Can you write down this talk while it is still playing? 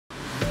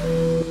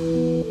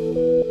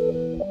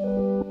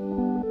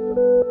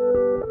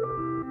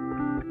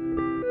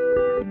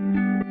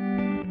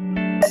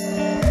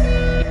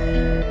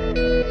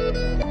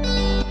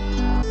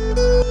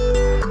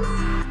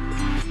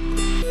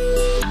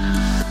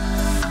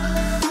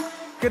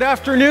Good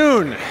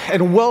afternoon,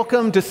 and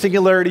welcome to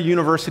Singularity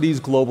University's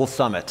Global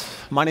Summit.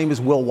 My name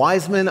is Will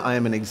Weisman. I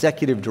am an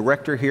executive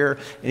director here,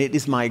 and it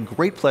is my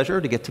great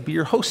pleasure to get to be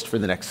your host for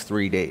the next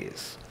 3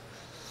 days.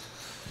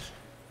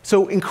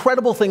 So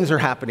incredible things are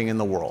happening in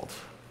the world,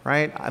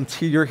 right?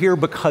 You're here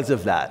because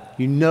of that.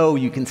 You know,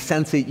 you can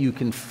sense it, you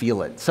can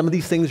feel it. Some of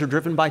these things are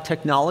driven by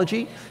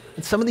technology,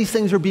 and some of these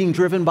things are being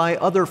driven by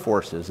other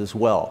forces as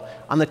well.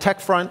 On the tech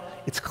front,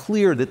 it's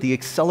clear that the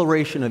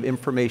acceleration of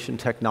information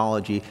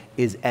technology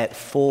is at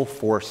full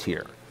force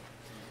here.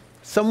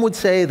 Some would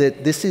say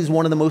that this is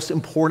one of the most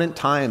important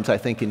times, I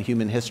think, in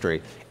human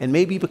history, and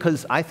maybe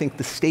because I think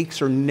the stakes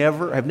have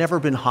never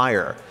been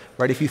higher.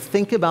 Right? If you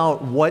think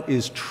about what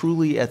is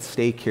truly at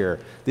stake here,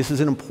 this is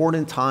an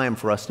important time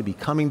for us to be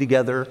coming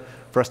together,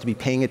 for us to be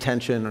paying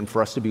attention, and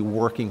for us to be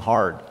working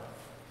hard.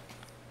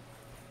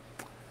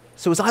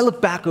 So as I look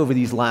back over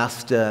this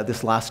last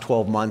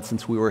 12 months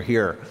since we were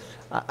here,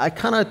 I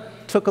kind of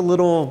took a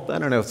little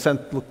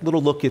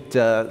look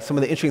at some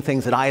of the interesting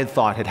things that I had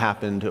thought had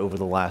happened over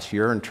the last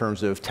year in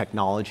terms of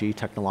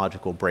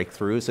technological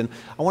breakthroughs, and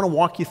I want to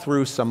walk you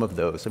through some of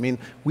those. I mean,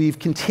 we've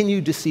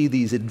continued to see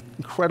these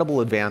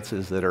incredible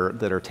advances that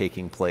are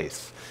taking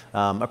place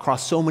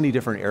across so many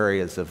different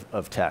areas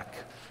of tech.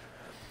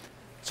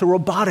 So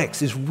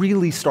robotics is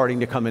really starting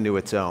to come into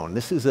its own.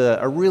 This is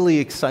a really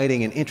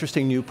exciting and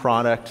interesting new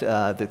product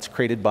that's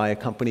created by a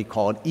company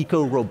called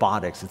Eco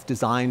Robotics. It's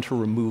designed to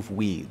remove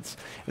weeds.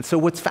 And so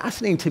what's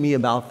fascinating to me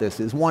about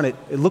this is, one, it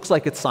looks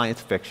like it's science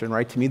fiction,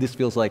 right? To me, this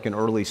feels like an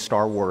early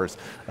Star Wars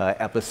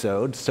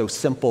episode, so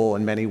simple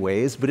in many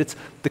ways, but it's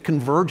the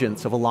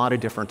convergence of a lot of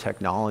different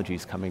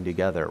technologies coming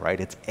together, right?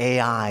 It's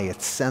AI,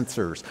 it's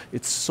sensors,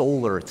 it's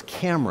solar, it's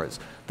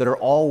cameras that are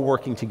all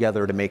working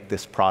together to make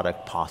this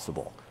product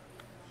possible.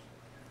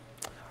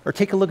 Or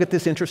take a look at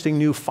this interesting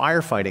new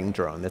firefighting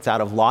drone that's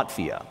out of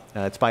Latvia.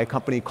 It's by a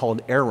company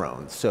called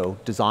Aeron, so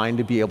designed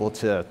to be able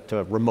to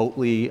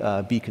remotely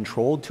be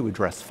controlled to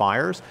address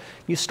fires.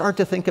 You start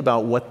to think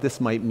about what this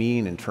might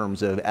mean in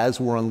terms of as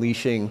we're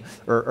unleashing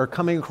or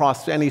coming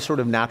across any sort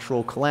of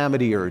natural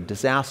calamity or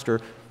disaster,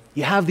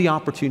 you have the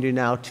opportunity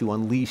now to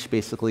unleash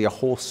basically a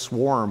whole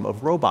swarm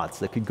of robots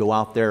that could go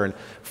out there and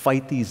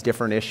fight these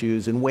different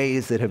issues in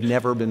ways that have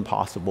never been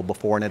possible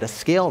before and at a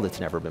scale that's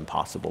never been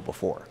possible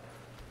before.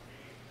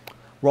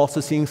 We're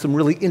also seeing some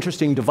really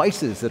interesting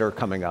devices that are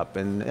coming up,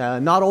 and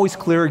not always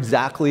clear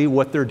exactly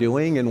what they're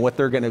doing and what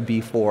they're going to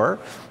be for.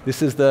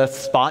 This is the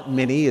Spot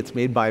Mini. It's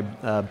made by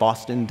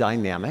Boston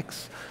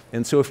Dynamics.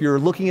 And so if you're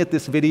looking at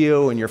this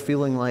video and you're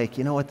feeling like,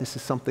 you know what, this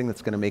is something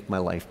that's going to make my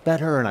life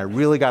better, and I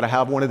really got to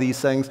have one of these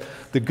things,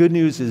 the good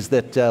news is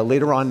that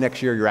later on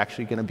next year, you're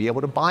actually going to be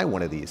able to buy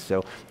one of these.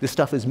 So this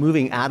stuff is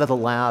moving out of the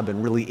lab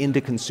and really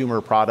into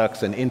consumer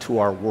products and into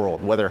our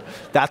world. Whether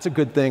that's a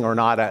good thing or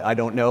not, I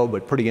don't know,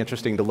 but pretty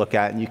interesting to look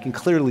at. And you can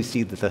clearly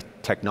see that the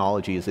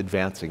technology is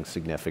advancing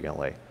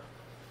significantly.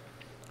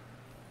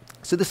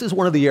 So this is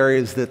one of the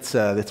areas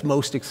that's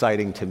most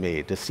exciting to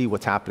me, to see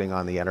what's happening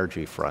on the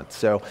energy front.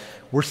 So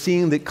we're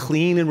seeing that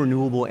clean and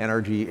renewable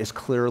energy is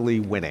clearly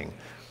winning,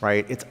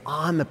 right? It's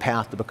on the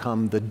path to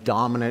become the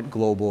dominant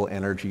global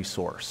energy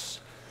source.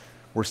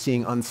 We're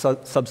seeing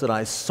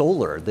unsubsidized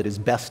solar that is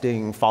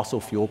besting fossil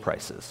fuel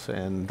prices,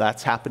 and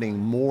that's happening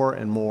more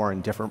and more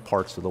in different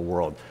parts of the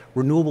world.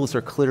 Renewables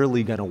are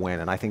clearly going to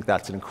win, and I think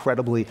that's an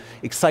incredibly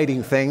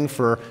exciting thing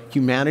for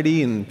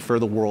humanity and for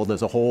the world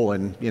as a whole,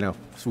 and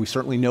so we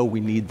certainly know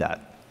we need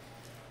that.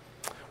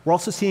 We're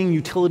also seeing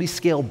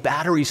utility-scale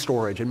battery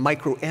storage and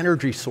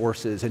micro-energy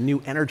sources and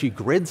new energy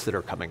grids that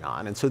are coming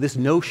on, and so this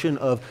notion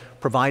of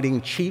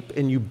providing cheap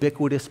and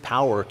ubiquitous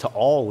power to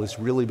all is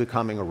really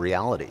becoming a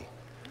reality.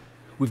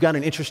 We've got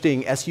an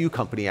interesting SU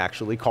company,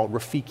 actually, called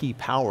Rafiki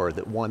Power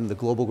that won the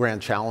Global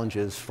Grand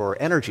Challenges for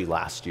Energy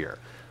last year.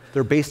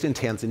 They're based in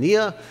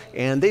Tanzania,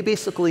 and they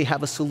basically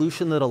have a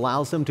solution that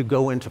allows them to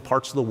go into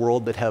parts of the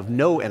world that have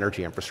no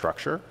energy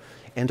infrastructure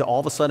and to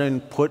all of a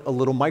sudden put a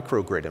little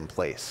microgrid in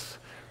place,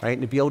 right?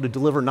 And to be able to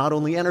deliver not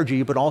only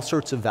energy, but all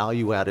sorts of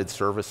value-added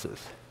services.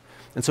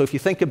 And so if you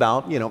think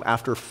about,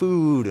 after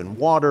food and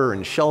water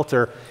and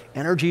shelter,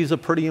 energy is a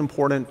pretty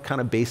important kind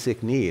of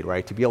basic need,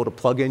 right? To be able to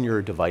plug in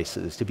your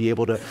devices, to be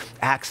able to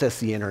access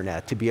the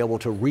internet, to be able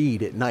to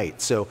read at night.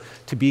 So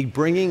to be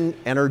bringing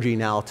energy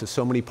now to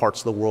so many parts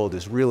of the world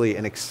is really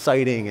an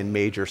exciting and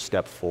major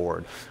step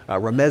forward.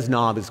 Ramez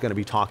Nab is going to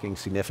be talking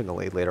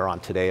significantly later on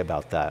today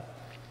about that.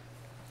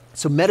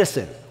 So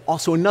medicine,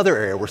 also another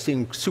area we're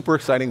seeing super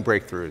exciting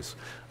breakthroughs.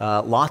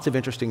 Lots of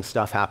interesting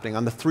stuff happening.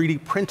 On the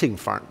 3D printing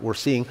front, we're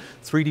seeing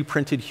 3D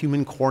printed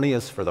human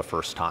corneas for the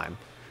first time.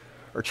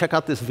 Or check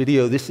out this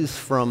video. This is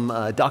from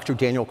Dr.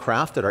 Daniel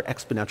Kraft at our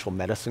Exponential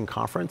Medicine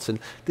Conference. And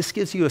this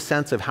gives you a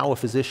sense of how a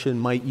physician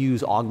might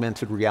use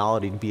augmented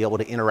reality to be able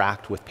to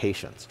interact with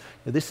patients.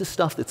 Now, this is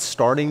stuff that's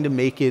starting to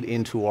make it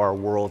into our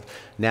world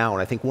now.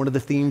 And I think one of the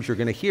themes you're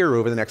going to hear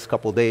over the next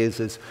couple of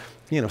days is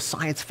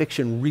science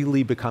fiction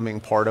really becoming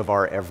part of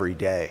our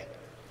everyday.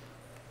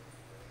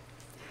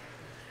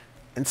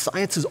 And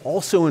science is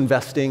also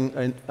advancing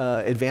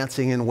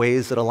in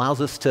ways that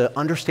allows us to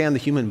understand the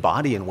human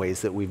body in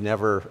ways that we've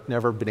never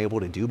been able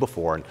to do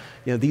before.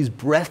 And these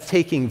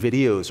breathtaking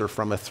videos are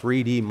from a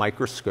 3D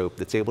microscope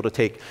that's able to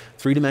take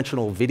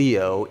three-dimensional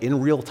video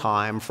in real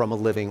time from a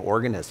living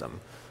organism.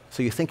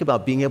 So you think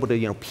about being able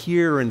to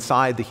peer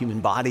inside the human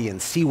body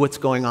and see what's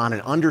going on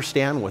and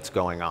understand what's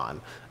going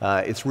on.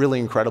 It's really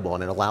incredible,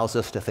 and it allows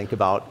us to think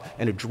about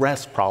and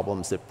address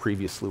problems that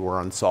previously were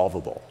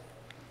unsolvable.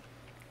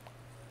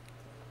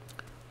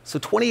 So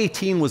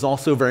 2018 was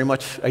also very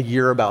much a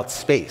year about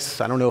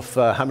space. I don't know if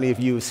how many of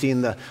you have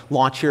seen the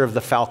launch here of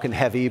the Falcon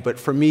Heavy, but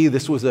for me,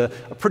 this was a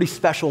pretty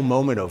special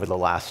moment over the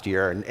last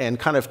year, and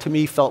kind of, to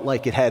me, felt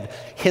like it had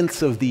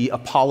hints of the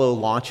Apollo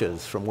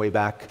launches from way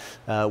back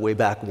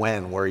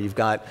when, where you've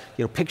got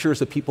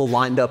pictures of people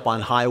lined up on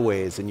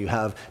highways, and you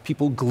have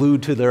people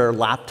glued to their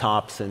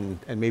laptops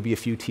and maybe a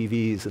few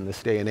TVs in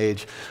this day and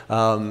age,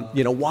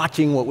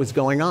 watching what was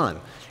going on.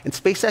 And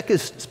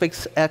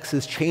SpaceX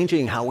is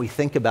changing how we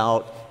think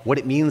about what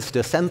it means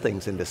to send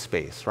things into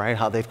space, right?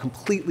 How they've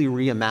completely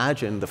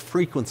reimagined the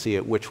frequency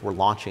at which we're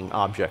launching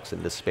objects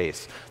into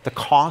space, the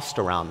cost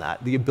around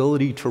that, the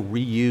ability to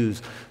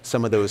reuse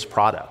some of those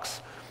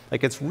products.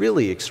 Like, it's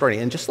really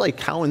extraordinary. And just like,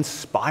 how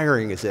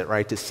inspiring is it,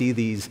 right, to see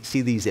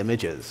these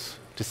images,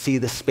 to see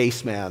the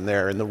spaceman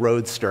there in the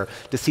Roadster,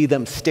 to see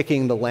them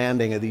sticking the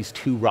landing of these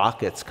two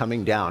rockets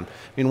coming down. I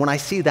mean, when I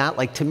see that,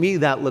 like, to me,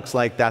 that looks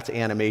like that's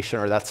animation,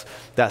 or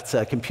that's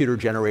a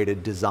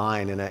computer-generated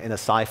design in a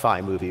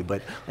sci-fi movie.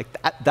 But like,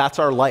 that's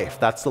our life.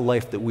 That's the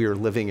life that we are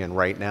living in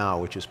right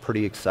now, which is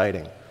pretty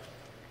exciting.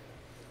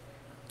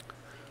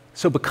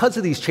 So because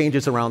of these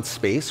changes around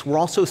space, we're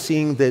also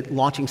seeing that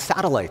launching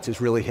satellites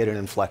has really hit an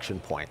inflection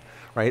point.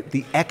 Right?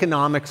 The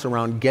economics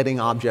around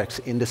getting objects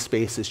into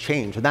space has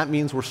changed, and that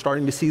means we're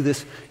starting to see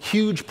this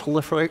huge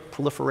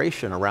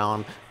proliferation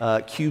around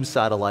cube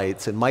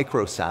satellites and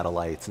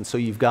microsatellites. And so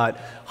you've got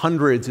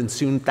hundreds and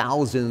soon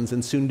thousands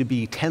and soon to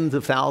be tens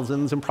of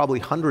thousands and probably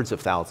hundreds of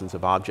thousands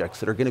of objects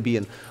that are going to be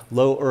in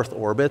low Earth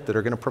orbit that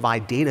are going to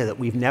provide data that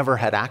we've never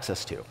had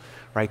access to,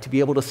 right? To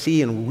be able to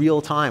see in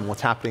real time what's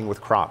happening with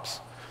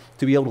crops,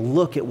 to be able to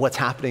look at what's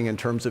happening in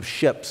terms of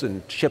ships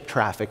and ship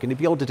traffic, and to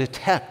be able to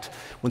detect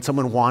when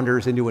someone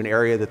wanders into an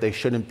area that they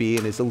shouldn't be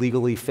and is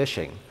illegally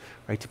fishing,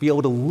 right? To be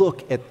able to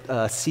look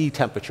at sea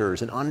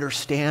temperatures and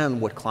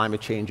understand what climate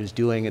change is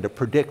doing and to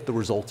predict the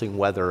resulting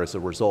weather as a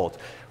result.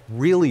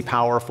 Really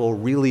powerful,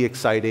 really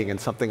exciting, and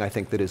something I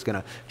think that is going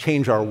to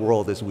change our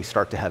world as we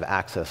start to have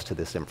access to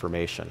this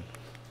information.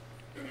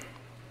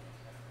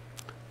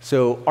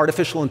 So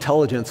artificial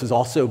intelligence has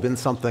also been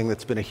something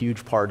that's been a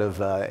huge part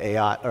of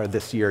AI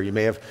this year. You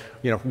may have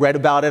read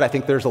about it. I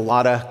think there's a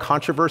lot of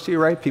controversy,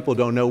 right? People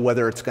don't know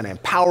whether it's going to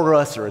empower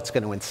us or it's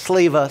going to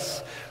enslave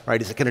us, right?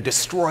 Is it going to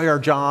destroy our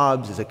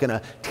jobs? Is it going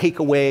to take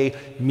away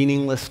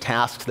meaningless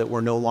tasks that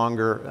we're no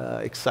longer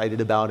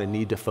excited about and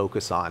need to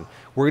focus on?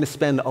 We're going to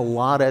spend a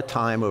lot of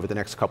time over the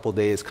next couple of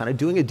days kind of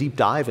doing a deep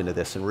dive into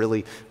this and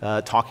really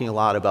talking a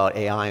lot about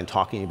AI and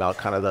talking about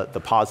kind of the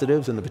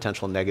positives and the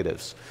potential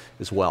negatives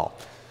as well.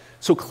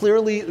 So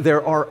clearly,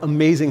 there are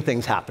amazing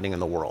things happening in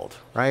the world,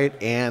 right?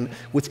 And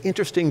what's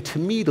interesting to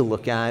me to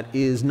look at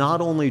is not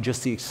only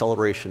just the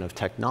acceleration of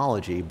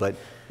technology, but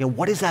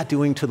what is that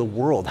doing to the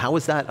world? How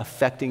is that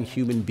affecting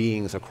human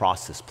beings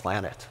across this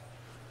planet?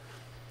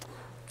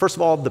 First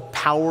of all, the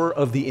power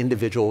of the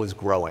individual is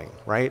growing,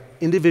 right?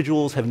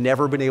 Individuals have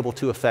never been able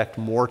to affect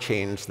more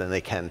change than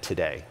they can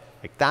today.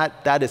 Like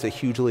that is a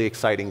hugely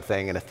exciting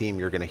thing and a theme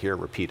you're going to hear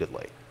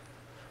repeatedly.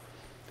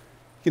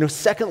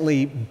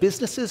 Secondly,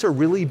 businesses are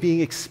really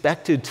being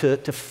expected to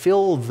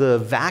fill the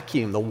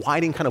vacuum, the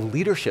widening kind of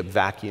leadership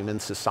vacuum in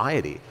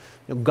society.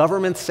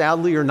 Governments,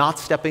 sadly, are not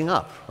stepping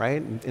up,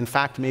 right? In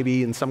fact,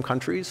 maybe in some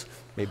countries,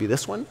 maybe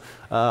this one,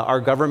 our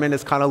government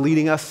is kind of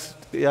leading us,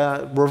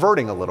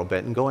 reverting a little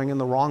bit and going in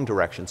the wrong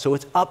direction. So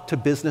it's up to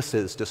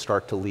businesses to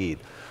start to lead.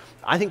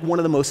 I think one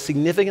of the most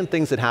significant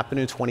things that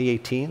happened in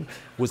 2018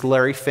 was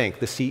Larry Fink,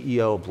 the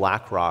CEO of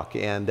BlackRock,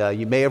 and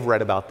you may have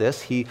read about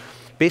this. He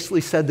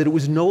basically said that it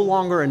was no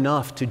longer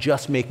enough to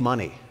just make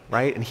money,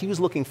 right? And he was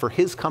looking for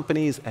his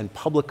companies and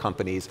public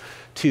companies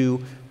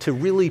to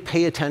really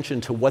pay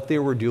attention to what they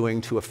were doing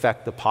to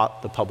affect the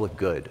public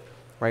good,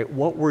 right?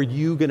 What were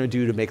you going to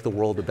do to make the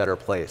world a better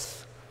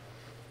place?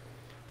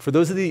 For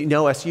those of you who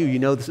know SU, you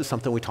know this is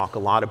something we talk a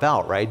lot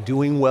about, right?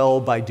 Doing well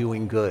by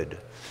doing good.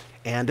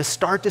 And to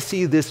start to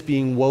see this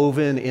being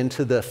woven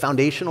into the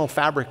foundational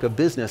fabric of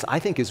business, I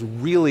think is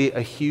really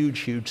a huge,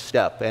 huge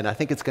step. And I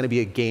think it's going to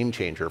be a game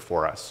changer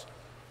for us.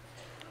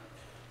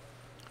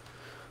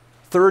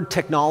 Third,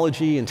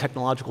 technology and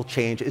technological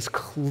change is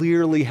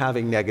clearly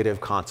having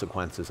negative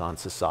consequences on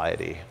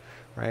society,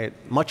 right?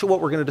 Much of what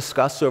we're going to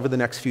discuss over the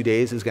next few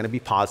days is going to be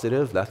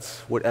positive.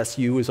 That's what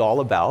SU is all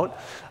about.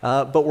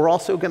 But we're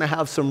also going to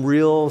have some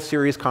real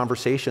serious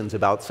conversations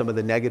about some of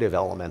the negative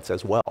elements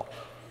as well.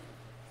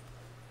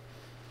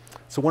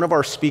 So one of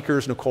our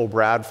speakers, Nicole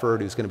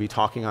Bradford, who's going to be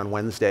talking on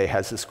Wednesday,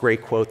 has this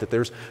great quote that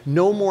there's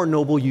no more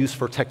noble use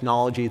for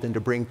technology than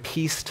to bring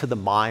peace to the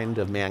mind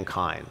of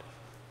mankind.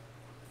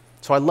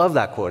 So I love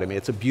that quote. I mean,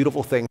 it's a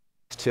beautiful thing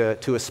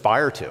to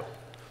aspire to.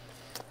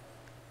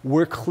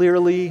 We're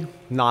clearly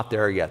not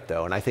there yet,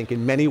 though, and I think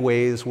in many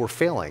ways we're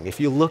failing. If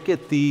you look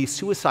at the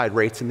suicide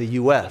rates in the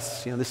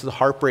US, this is a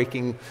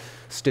heartbreaking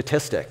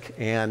statistic,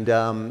 and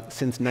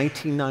since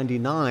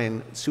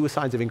 1999,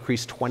 suicides have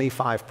increased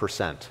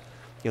 25%.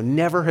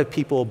 Never have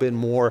people been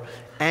more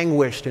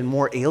anguished and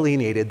more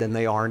alienated than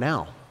they are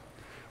now.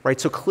 Right?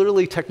 So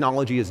clearly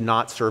technology is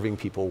not serving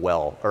people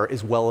well, or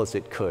as well as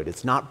it could.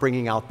 It's not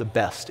bringing out the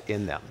best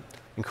in them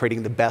and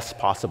creating the best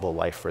possible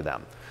life for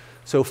them.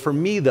 So for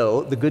me,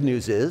 though, the good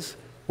news is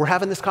we're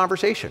having this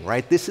conversation,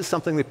 right? This is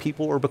something that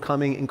people are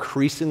becoming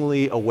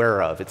increasingly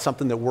aware of. It's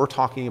something that we're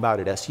talking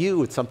about at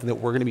SU. It's something that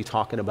we're going to be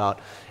talking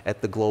about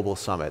at the Global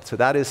Summit. So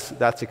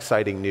that's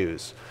exciting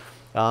news.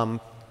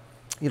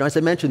 As I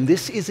mentioned,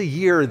 this is a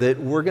year that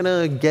we're going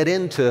to get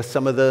into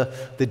some of the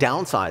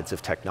downsides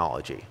of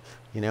technology.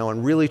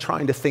 And really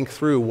trying to think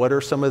through what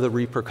are some of the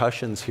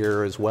repercussions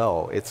here as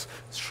well. It's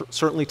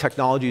certainly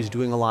technology is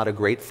doing a lot of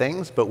great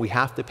things, but we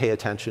have to pay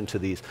attention to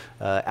these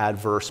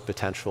adverse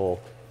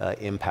potential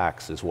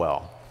impacts as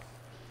well.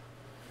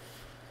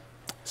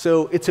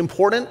 So it's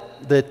important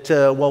that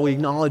while we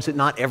acknowledge that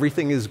not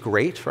everything is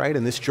great, right,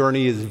 and this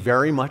journey is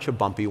very much a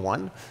bumpy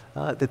one,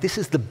 that this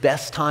is the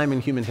best time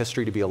in human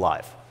history to be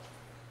alive.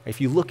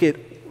 If you look at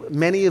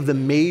many of the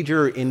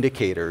major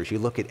indicators, you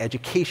look at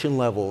education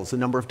levels, the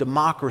number of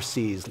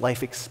democracies,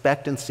 life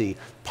expectancy,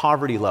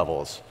 poverty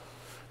levels,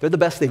 they're the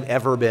best they've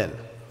ever been.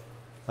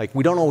 Like,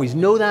 we don't always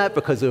know that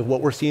because of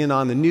what we're seeing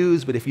on the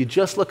news, but if you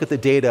just look at the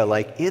data,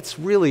 it's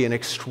really an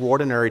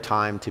extraordinary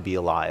time to be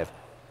alive.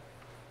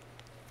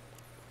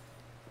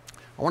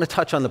 I want to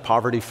touch on the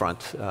poverty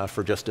front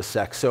for just a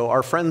sec. So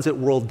our friends at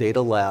World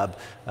Data Lab,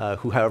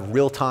 who have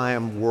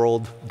real-time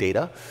world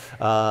data,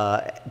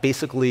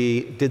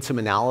 basically did some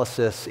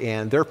analysis,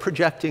 and they're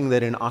projecting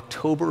that in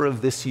October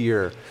of this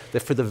year, that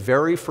for the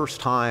very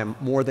first time,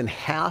 more than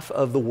half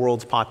of the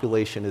world's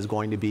population is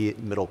going to be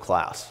middle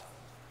class.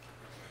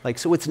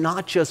 So it's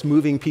not just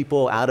moving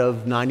people out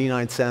of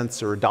 99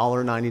 cents or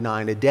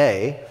 $1.99 a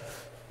day.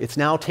 It's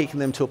now taking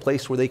them to a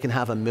place where they can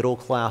have a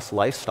middle-class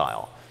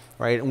lifestyle.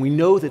 Right? And we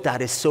know that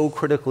that is so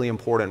critically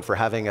important for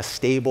having a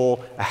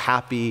stable, a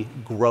happy,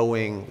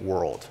 growing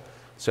world.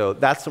 So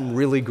that's some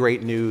really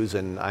great news,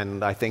 and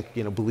I think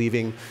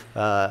believing,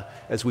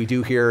 as we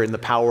do here, in the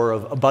power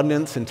of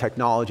abundance and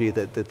technology,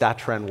 that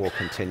trend will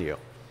continue.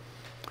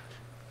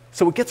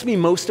 So what gets me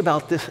most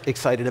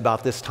excited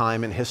about this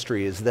time in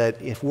history is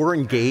that if we're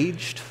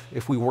engaged,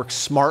 if we work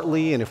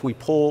smartly, and if we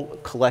pull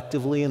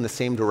collectively in the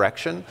same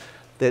direction,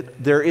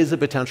 that there is a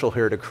potential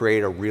here to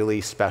create a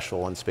really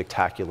special and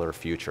spectacular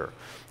future.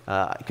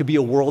 It could be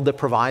a world that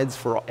provides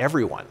for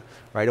everyone,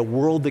 right? A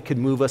world that could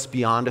move us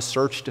beyond a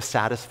search to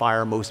satisfy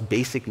our most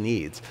basic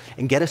needs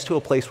and get us to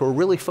a place where we're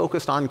really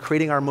focused on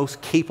creating our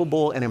most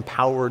capable and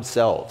empowered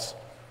selves.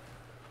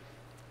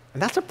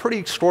 And that's a pretty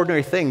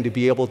extraordinary thing to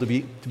be able to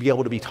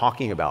be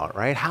talking about,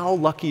 right? How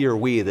lucky are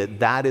we that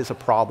that is a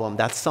problem?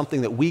 That's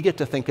something that we get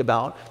to think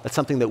about. That's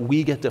something that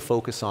we get to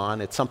focus on.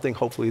 It's something,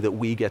 hopefully, that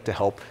we get to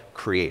help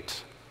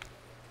create.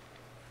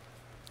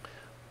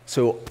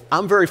 So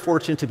I'm very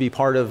fortunate to be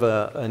part of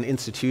an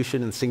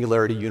institution in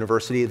Singularity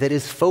University that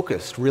is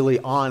focused really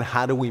on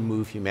how do we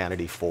move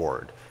humanity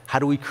forward? How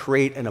do we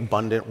create an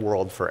abundant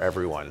world for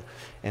everyone?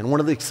 And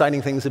one of the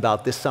exciting things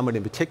about this summit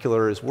in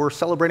particular is we're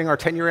celebrating our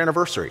 10-year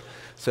anniversary.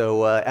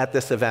 So at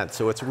this event,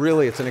 so it's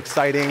an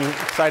exciting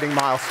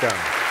milestone.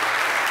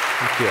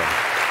 Thank you.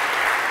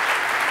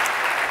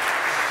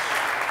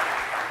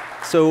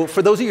 So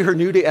for those of you who are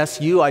new to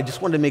SU, I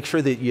just wanted to make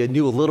sure that you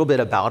knew a little bit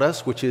about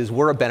us, which is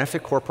we're a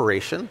benefit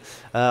corporation.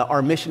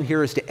 Our mission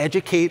here is to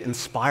educate,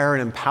 inspire,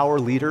 and empower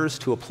leaders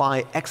to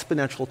apply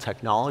exponential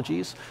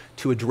technologies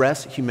to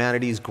address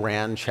humanity's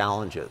grand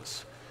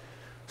challenges.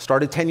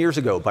 Started 10 years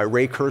ago by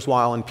Ray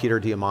Kurzweil and Peter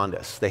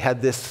Diamandis. They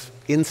had this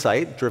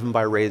insight, driven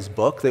by Ray's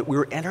book, that we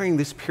were entering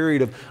this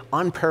period of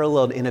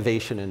unparalleled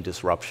innovation and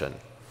disruption,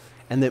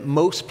 and that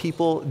most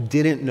people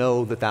didn't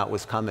know that that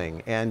was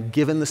coming. And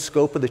given the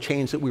scope of the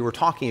change that we were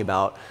talking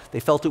about, they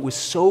felt it was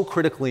so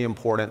critically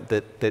important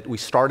that we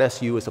start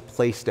SU as a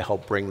place to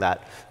help bring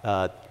that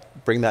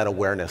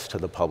awareness to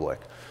the public.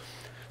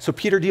 So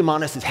Peter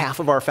Diamandis is half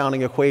of our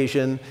founding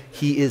equation.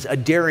 He is a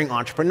daring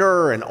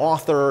entrepreneur and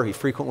author. He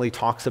frequently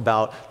talks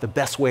about the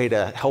best way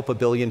to help a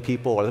billion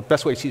people, or the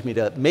best way,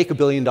 to make $1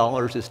 billion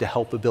is to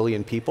help 1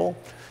 billion people.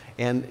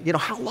 And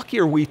how lucky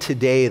are we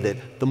today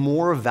that the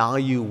more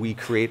value we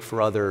create for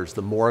others,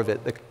 the more of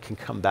it that can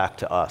come back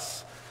to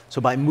us.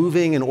 So by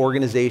moving an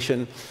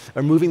organization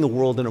or moving the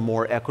world in a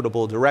more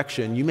equitable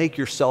direction, you make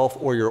yourself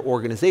or your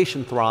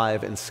organization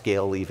thrive and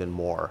scale even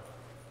more.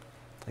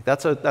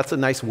 That's a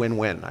nice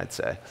win-win, I'd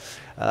say.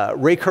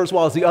 Ray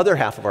Kurzweil is the other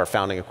half of our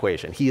founding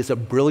equation. He is a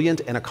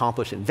brilliant and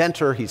accomplished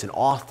inventor. He's an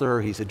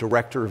author. He's a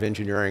director of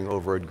engineering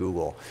over at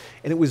Google.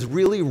 And it was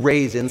really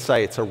Ray's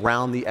insights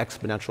around the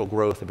exponential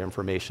growth of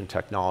information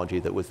technology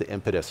that was the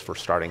impetus for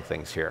starting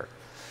things here.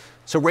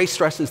 So Ray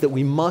stresses that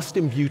we must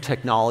imbue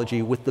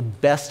technology with the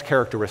best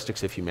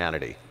characteristics of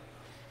humanity.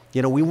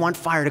 You know, we want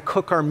fire to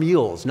cook our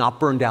meals, not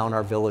burn down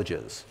our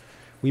villages.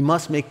 We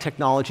must make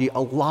technology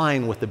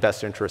align with the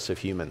best interests of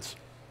humans.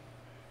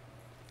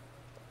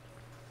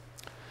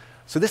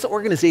 So this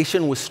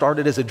organization was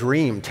started as a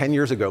dream 10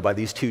 years ago by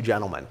these two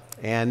gentlemen.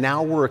 And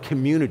now we're a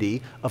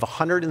community of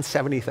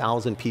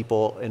 170,000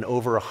 people in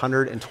over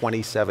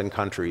 127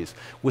 countries,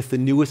 with the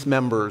newest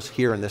members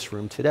here in this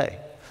room today.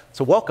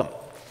 So welcome.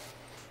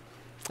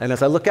 And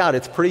as I look out,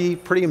 it's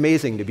pretty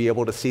amazing to be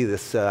able to see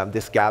this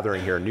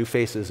gathering here, new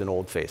faces and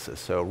old faces.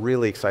 So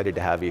really excited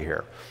to have you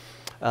here.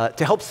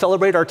 To help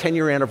celebrate our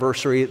 10-year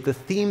anniversary, the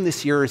theme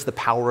this year is the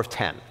power of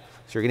 10.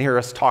 So you're going to hear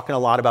us talking a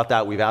lot about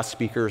that. We've asked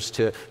speakers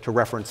to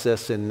reference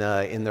this in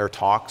their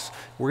talks.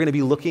 We're going to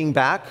be looking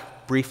back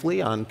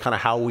briefly on kind of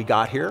how we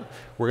got here.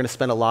 We're going to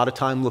spend a lot of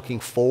time looking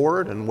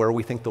forward and where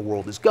we think the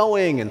world is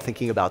going and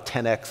thinking about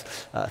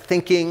 10x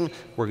thinking.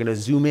 We're going to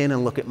zoom in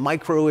and look at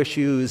micro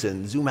issues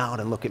and zoom out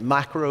and look at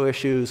macro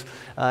issues.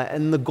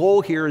 And the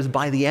goal here is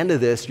by the end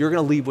of this, you're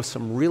going to leave with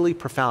some really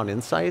profound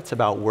insights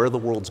about where the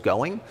world's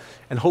going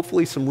and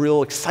hopefully some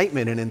real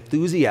excitement and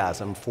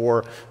enthusiasm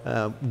for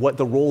what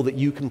the role that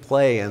you can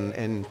play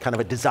and kind of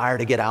a desire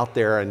to get out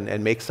there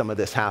and make some of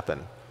this happen.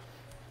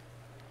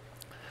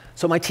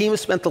 So my team has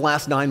spent the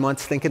last 9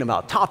 months thinking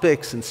about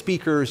topics and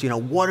speakers. You know,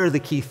 what are the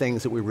key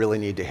things that we really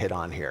need to hit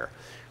on here?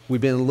 We've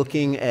been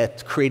looking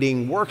at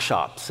creating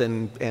workshops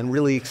and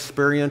really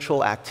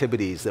experiential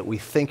activities that we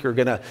think are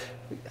going to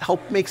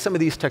help make some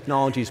of these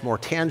technologies more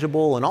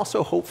tangible and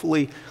also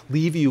hopefully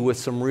leave you with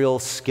some real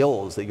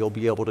skills that you'll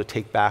be able to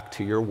take back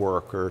to your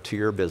work or to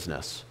your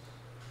business.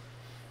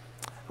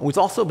 We've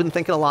also been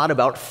thinking a lot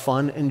about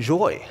fun and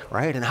joy,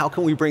 right? And how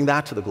can we bring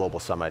that to the Global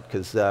Summit?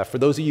 Because for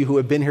those of you who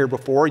have been here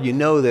before, you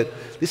know that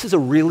this is a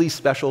really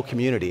special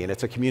community, and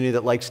it's a community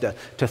that likes to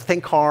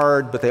think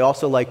hard, but they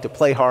also like to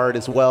play hard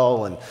as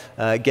well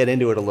and get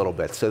into it a little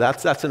bit. So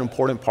that's an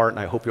important part, and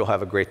I hope you'll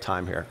have a great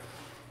time here.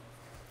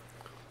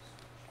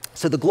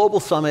 So the Global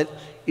Summit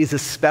is a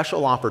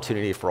special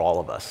opportunity for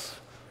all of us.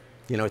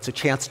 You know, it's a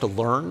chance to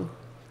learn.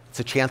 It's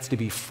a chance to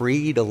be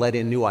free to let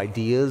in new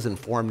ideas and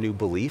form new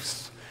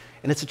beliefs.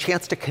 And it's a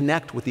chance to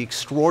connect with the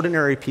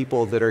extraordinary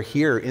people that are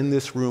here in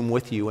this room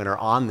with you and are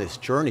on this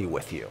journey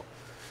with you.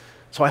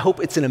 So I hope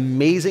it's an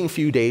amazing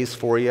few days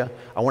for you.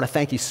 I want to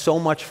thank you so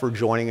much for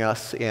joining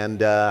us,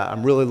 and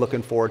I'm really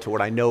looking forward to what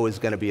I know is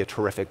going to be a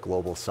terrific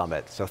global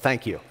summit. So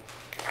thank you.